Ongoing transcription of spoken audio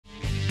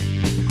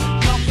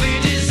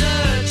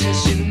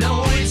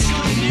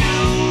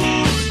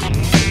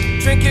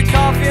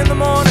coffee in the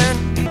morning.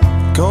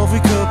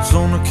 Coffee cups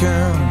on the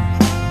counter.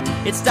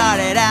 It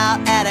started out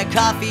at a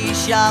coffee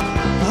shop.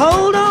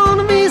 Hold on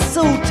to me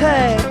so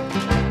tight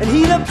and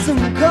heat up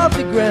some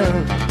coffee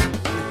ground.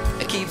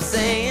 I keep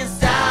saying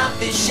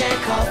Starfish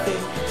and coffee.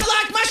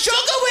 Like my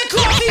sugar with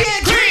coffee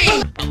and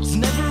cream. She's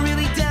never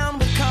really down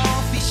with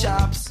coffee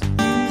shops.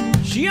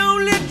 She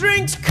only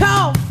drinks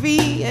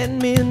coffee at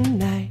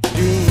midnight.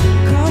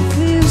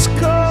 Coffee is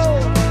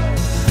cold,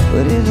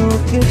 but it'll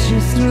get you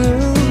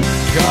through.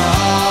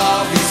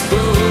 Coffee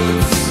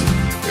spoons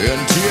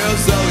and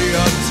T.S.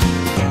 Eliot.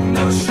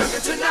 No sugar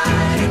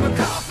tonight in my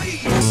coffee.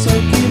 So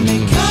give me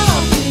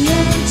coffee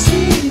and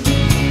tea.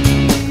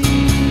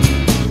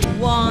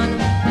 One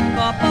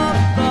cup of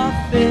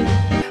coffee.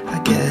 I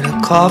get a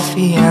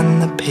coffee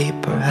and the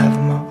paper, have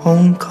my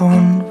own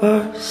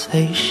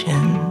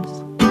conversations.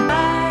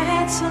 I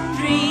had some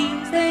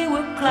dreams, they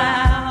were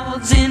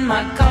clouds in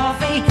my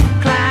coffee,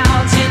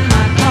 clouds in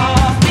my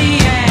coffee,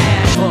 yeah.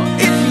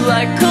 If you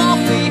like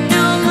coffee in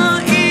the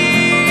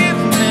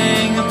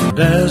evening.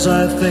 As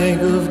I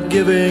think of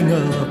giving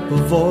up, a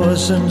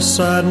voice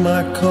inside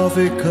my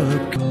coffee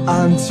cup.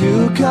 I'm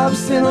 2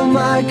 cups into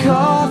my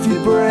coffee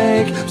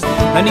break.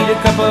 I need a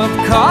cup of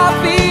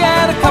coffee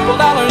and a couple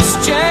dollars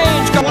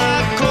change.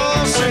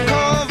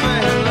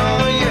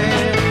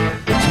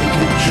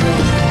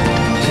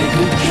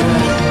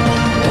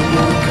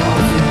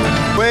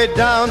 Way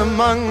down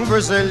among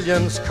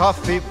Brazilians,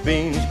 coffee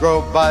beans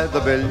grow by the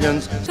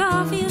billions.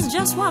 Coffee is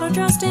just water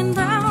dressed in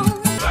brown.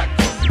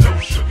 No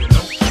sugar,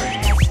 no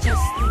cream.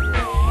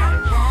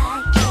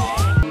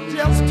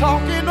 Just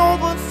talking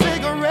over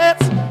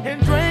cigarettes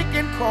and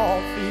drinking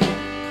coffee.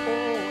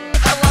 I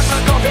want my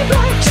coffee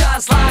black,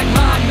 just like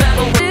my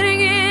metal.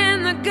 Sitting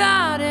in the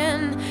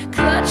garden,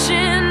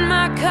 clutching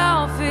my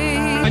coffee.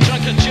 I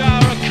drank a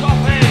jar of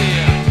coffee.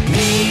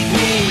 Meet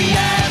me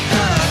at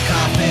the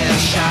coffee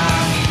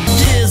shop.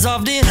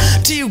 Dissolved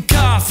into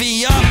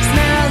coffee up.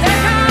 Smell the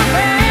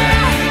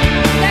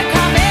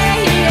coffee,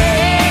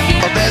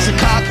 yeah. There's a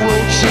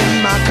cockroach in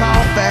my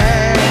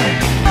coffee.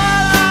 I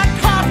like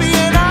coffee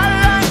and I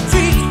like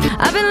tea.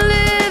 I've been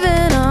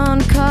living on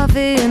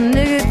coffee and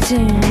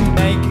nicotine.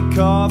 Make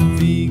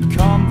coffee,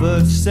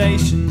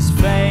 conversations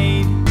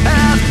fade.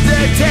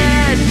 After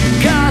 10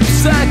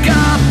 cups of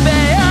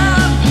coffee.